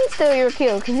of fact, let me steal your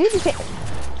kill, cause you just hit.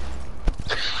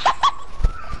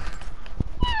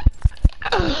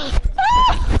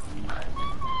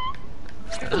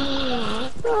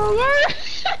 Oh man.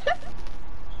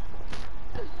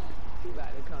 You about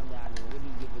to come down and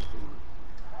really give it to you.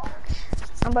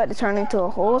 I'm about to turn into a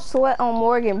whole sweat on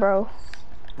Morgan, bro.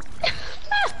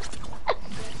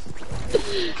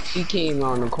 She came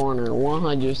on the corner,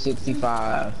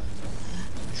 165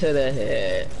 to the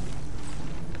head.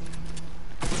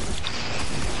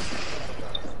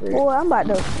 Boy, I'm about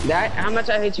to. That, how much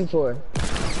I hit you for?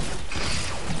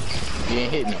 You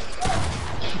didn't hit me.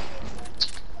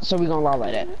 So we gonna lie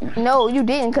like that. No, you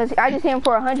didn't, cause I just hit him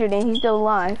for 100 and he's still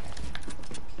alive.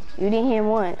 You didn't hit him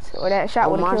once, or that shot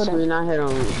On would have my killed him. screen, I hit him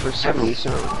for 70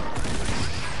 something.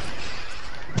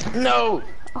 No!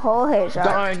 A whole headshot.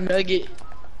 Darn nugget.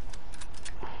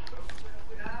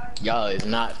 Y'all is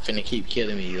not finna keep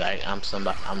killing me like I'm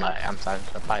somebody. I'm talking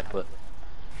to Piper.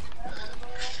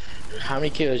 How many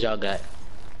kills y'all got?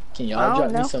 Can y'all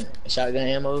drop me some shotgun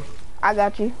ammo? I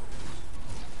got you.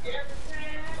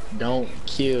 Don't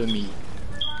kill me.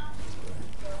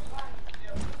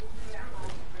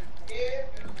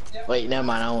 Wait, never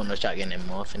mind. I don't want no shotgun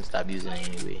anymore. I'm finna stop using it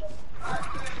anyway.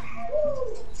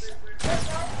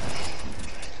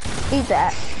 Eat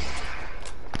that.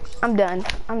 I'm done.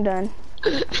 I'm done.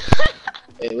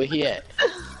 Wait, where he at?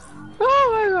 Oh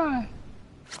my god.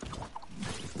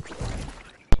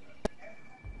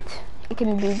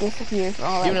 can do disappear for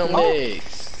all Give that. them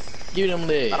legs. Give them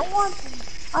legs. I don't want to.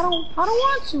 I don't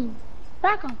want to.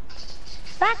 Back up.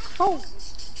 Back off.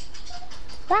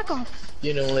 Back off.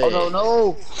 Give them Oh legs. no,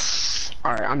 no.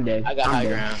 Alright, I'm dead. I got I'm high dead.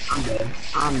 ground. I'm dead.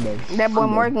 I'm dead. That boy I'm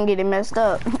dead. Morgan getting messed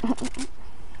up.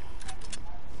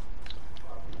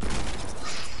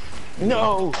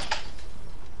 No.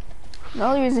 The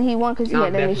only reason he won because he No, had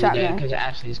I'm that new definitely dead shotgun. because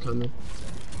Ashley's coming.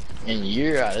 And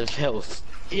you're out of health.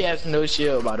 He has no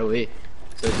shield, by the way.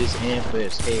 So just aim for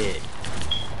his head.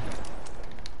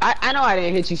 I know I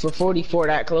didn't hit you for 44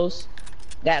 that close.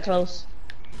 That close.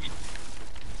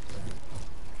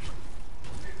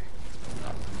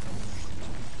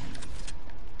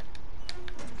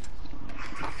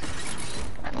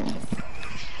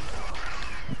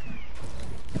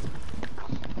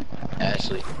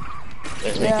 Ashley,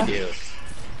 let's make a deal.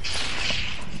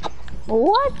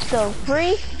 What the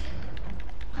freak?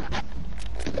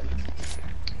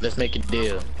 Let's make a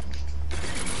deal.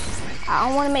 I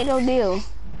don't want to make no deal.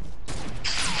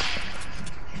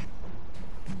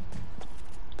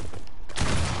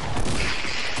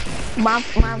 My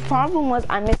problem was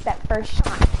I missed that first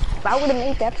shot. If I would have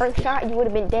made that first shot, you would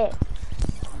have been dead.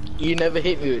 You never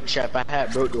hit me with trap. I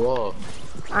had broke the wall.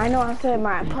 I know I said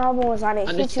my problem was I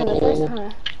didn't hit you the first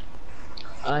time.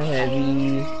 I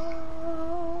heavy.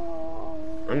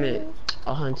 I'm at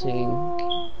a hunting.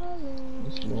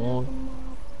 Small.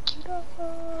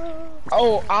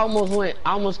 Oh, I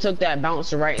almost took that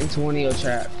bouncer right into one of your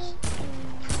traps.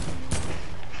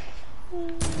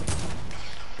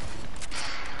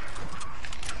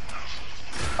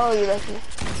 Oh, you lucky.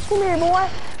 Come here, boy.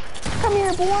 Come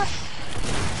here, boy.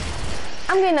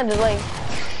 I'm getting a delay.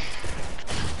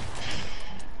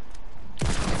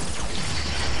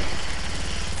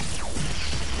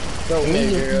 Bro, we Hey,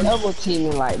 just girl. double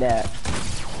teaming like that.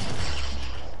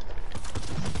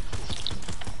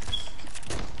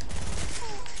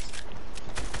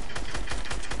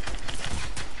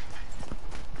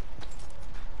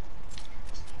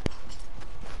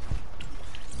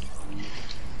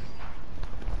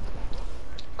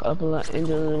 Couple of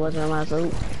injuries, what's on my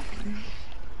throat?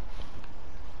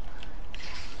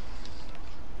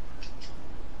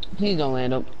 Please don't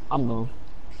land up. I'm going.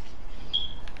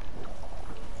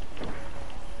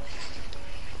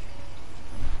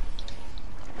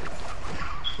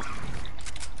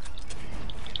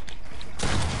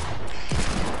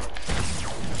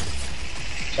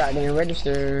 Shot didn't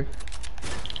register.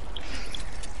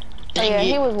 Oh yeah,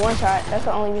 he was one shot. That's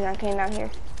the only reason I came down here.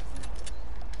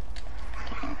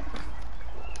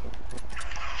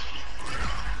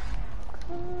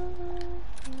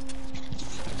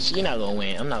 She not gonna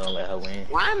win. I'm not gonna let her win.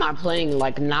 Why am I playing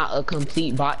like not a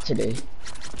complete bot today?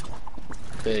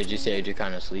 But you said you're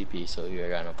kind of sleepy, so you're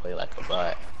gonna play like a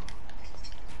bot.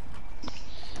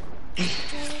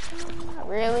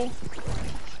 Really?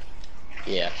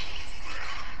 Yeah.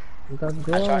 I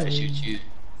tried to shoot you.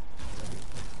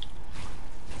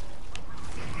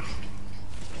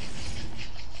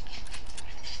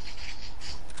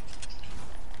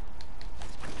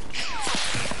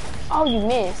 Oh, you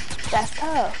missed. That's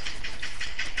tough.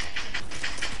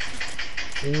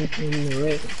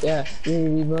 Yeah,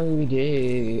 we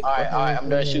did. Alright, I'm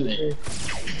done shooting.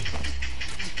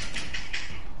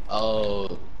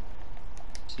 Oh,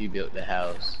 she built the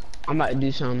house. I'm about to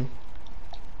do something.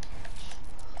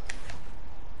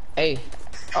 Hey.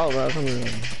 Oh, bro, come here.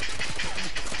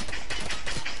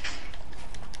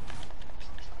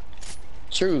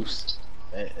 Truce.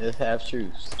 Let's have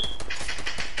truce.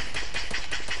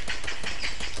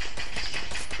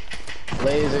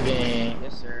 Laser game.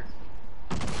 Yes, sir.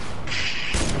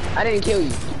 I didn't kill you,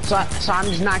 so I'm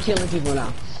just not killing people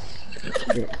now.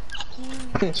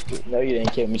 No, you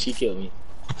didn't kill me. She killed me.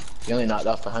 You only knocked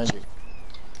off 100.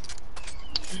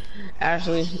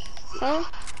 Ashley, Huh?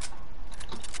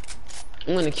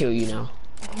 I'm gonna kill you now.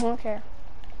 Okay.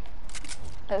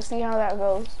 Let's see how that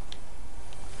goes.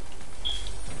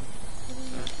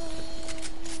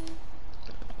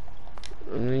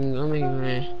 Go make it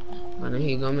rain. I know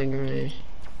he gonna make it rain.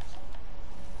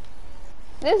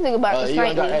 This nigga about to You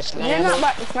snipe gonna drop me. that shotgun You're not ammo?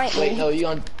 about to snipe Wait, me. no, you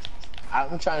gonna...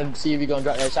 I'm trying to see if you're gonna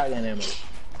drop that shotgun ammo.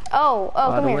 Oh,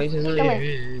 come the here. way to Come live.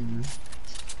 here.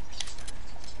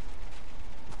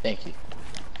 Thank you.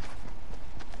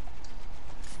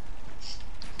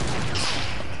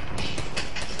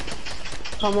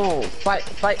 Come on,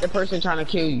 fight the person trying to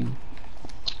kill you.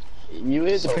 You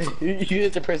is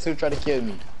the person who tried to kill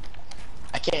me.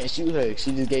 I can't shoot her.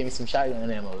 She just gave me some shotgun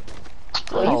ammo.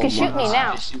 Well, you Oh can shoot my me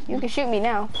now. God. You can shoot me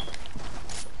now.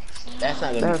 That's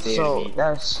not gonna That's be fair to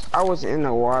me. I was in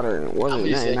the water and it wasn't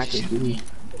You nothing said I you could shoot do. me.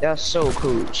 That's so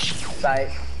cooch.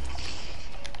 Sight.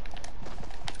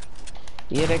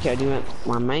 Yeah, that can't do it.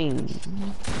 My main.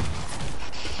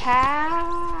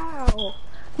 How?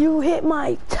 You hit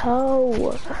my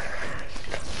toe.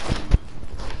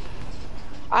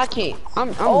 I can't.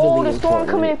 I'm Oh, the deleting storm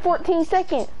coming in Fortnite. 14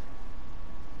 seconds.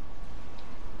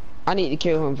 I need to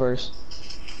kill him first.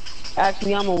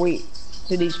 Actually, I'm gonna wait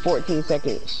to these 14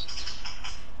 seconds.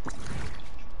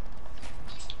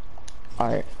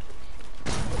 Alright.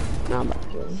 Now I'm about to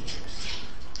kill him.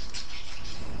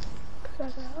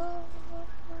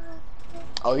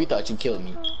 Oh, you thought you killed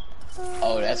me.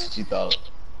 Oh, that's what you thought.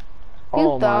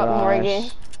 Oh my thought, gosh.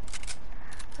 Morgan.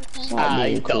 Ah,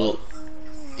 being you cool. thought.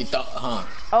 You thought, huh?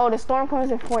 Oh, the storm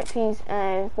comes in 14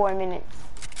 and 4 minutes.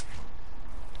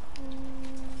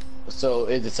 So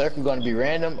is the circle going to be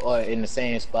random or in the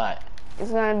same spot?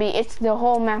 It's the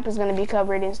whole map is gonna be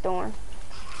covered in storm.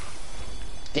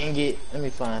 Dang it. Let me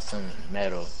find some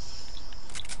metal.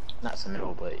 Not some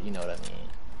metal, but you know what I mean.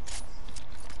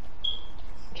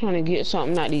 Trying to get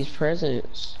something out these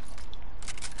presents.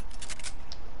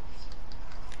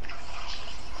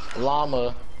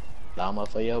 Llama. Llama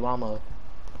for your mama.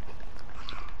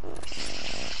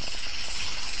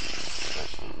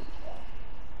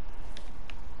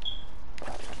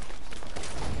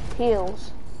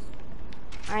 Heals.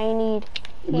 I need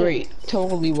heals. Great.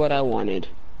 Totally what I wanted.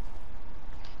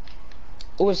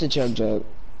 What's the jug?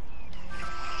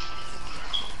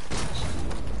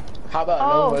 How about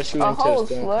no more shooting a whole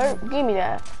to slurp? Give me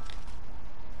that.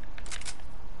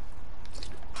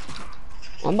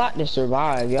 I'm about to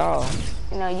survive, y'all.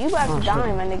 You know, you about to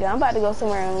die, my nigga. I'm about to go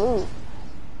somewhere and loot.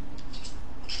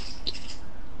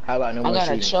 How about no I more got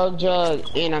shooting? a chug jug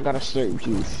and I got a slurp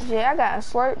juice. Yeah, I got a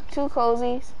slurp, 2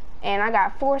 cozies, and I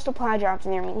got 4 supply drops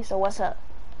near me. So what's up?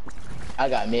 I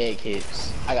got med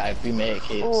kits. I got 3 med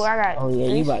kits. Ooh, I got. Oh yeah,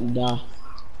 you about to die.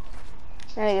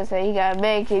 That nigga say he got a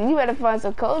bad kid. You better find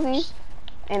some cozies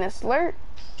and a slurp.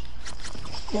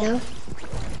 No.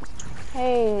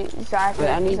 Hey, Wait,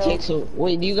 I need to take some.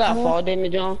 Wait, do you got fall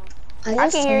damage on? I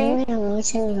can hear you. I'm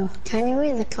watching you. Can you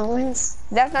read the comments?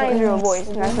 That's not his real voice.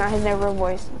 That's not his real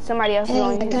voice. Somebody else is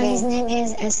on The his guy's game. name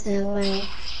is S.L.A.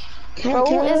 Bro,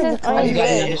 who is this on his You got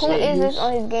game? another Who is this slurp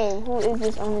on his game? Who is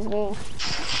this on his game?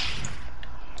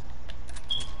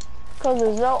 Cause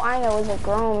the Zoe I know is a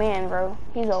grown man, bro.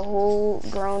 He's a whole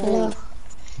grown dude. No.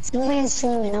 Somebody's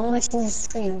streaming. I'm watching the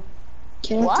stream.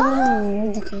 Can you What? tell me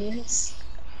read the comments?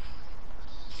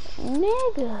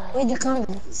 Nigga. Read the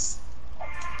comments.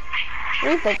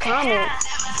 Read the comments.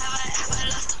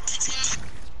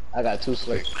 I got 2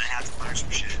 slurps.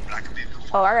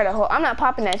 Oh, I got a whole. I'm not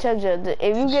popping that chug jug.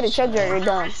 If you get a chug jug, you're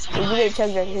dumb. If you get a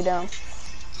chug jug, you're dumb.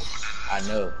 I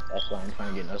know. That's why I'm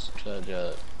trying to get no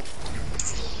jug.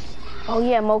 Oh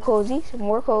yeah, more cozies.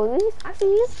 More cozies. I see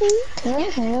you, see. Can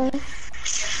you hear me?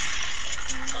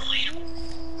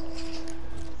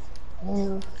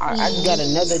 No. I just got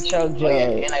another chug jug. Oh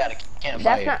yeah, and I got a campfire.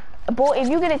 That's not. Boy, if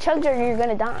you get a chug jug, you're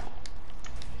gonna die.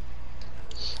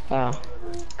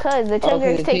 Cause the chug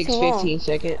Okay, jug it takes takes too long. 15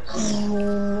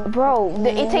 seconds. Bro,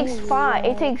 it takes 5.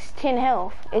 It takes 10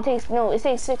 health. It takes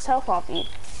 6 health off you.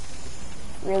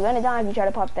 You're gonna die if you try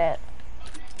to pop that.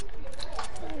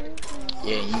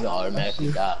 Yeah, you gonna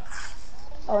automatically die.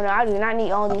 Oh no, I do not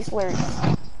need all these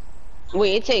slurps.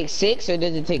 Wait, it takes 6 or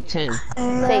does it take 10?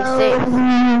 It takes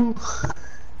 6.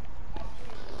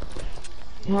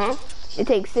 Huh? It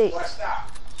takes 6.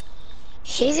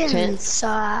 He's in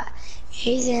 10.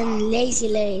 He's in Lazy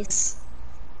Lace.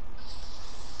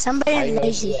 Somebody How you in know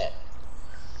Lazy. that?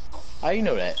 How you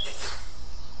know that?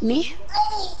 Me?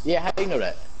 Yeah, how you know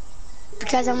that?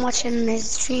 Because I'm watching his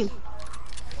stream.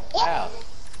 How?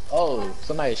 Oh,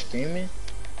 somebody's screaming?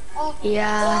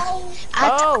 Yeah.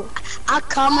 Oh, I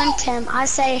comment him. I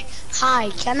say, hi,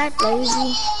 can I play with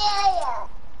you?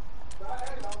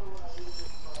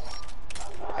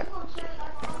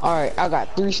 Alright, I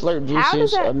got 3 slurp How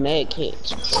does juices, that- a med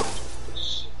kit.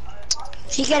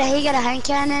 He got a hand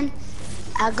cannon,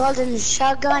 a golden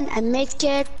shotgun, a mid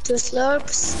kit, 2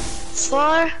 slurps,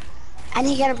 4, and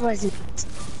he got a present.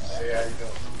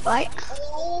 Right?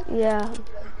 yeah.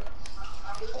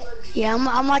 Yeah,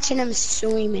 I'm watching him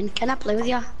streaming. Can I play with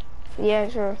you? Yeah,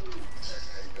 sure.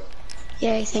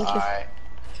 Yeah, thank you. Alright.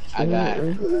 I got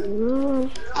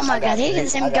Oh my god, he got the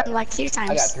same gun like 3 I got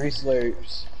times. 3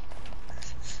 slurps.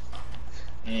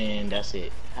 And that's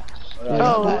it.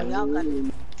 Oh,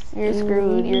 you're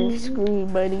screwed. You're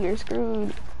screwed, buddy. You're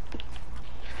screwed.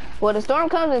 Well, the storm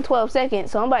comes in 12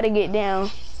 seconds, so I'm about to get down.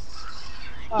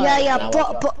 Yeah,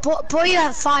 put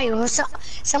your fire.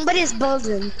 Somebody's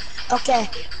building. Okay,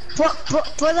 put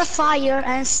the fire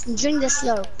and drink the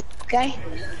slurp. Okay,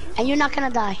 and you're not gonna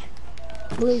die.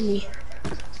 Believe me.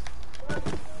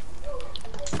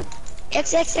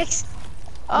 X.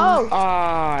 Oh.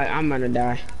 I'm gonna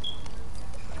die.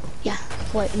 Yeah.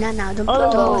 Wait, no. Don't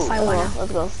Let's put go. the fire one now.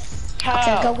 Let's go.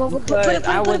 Okay, go. Put it.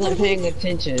 I wasn't paying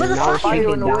attention. Put the And I was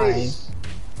fire in thinking the way. dying.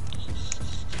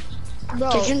 Bro,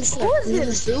 Okay, drink this. who is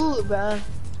this dude, bro?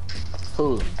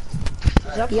 Who?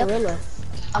 Is that Yep. Gorilla?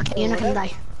 Okay, you're not gonna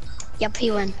die. Yep,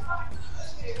 he win.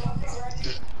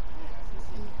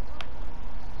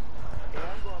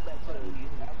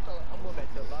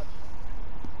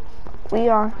 We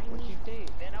are.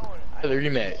 The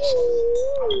rematch.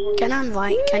 Can I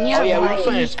invite? Can you Oh yeah, we invite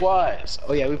playing me? squads.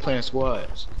 Oh yeah, we playing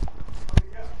squads.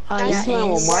 Oh Are we yeah, playing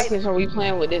it with is. Marcus or are we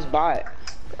playing with this bot?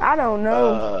 I don't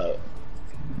know.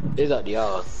 It's up to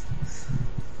y'all.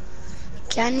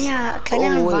 Can you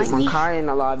Oh wait, invite me? Makai in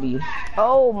the lobby.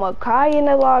 Oh, Makai in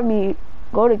the lobby.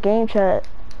 Go to game chat.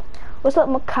 What's up,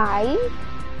 Makai?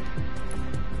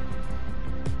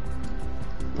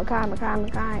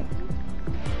 Makai.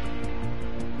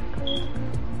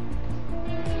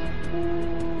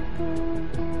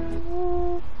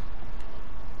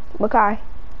 Makai.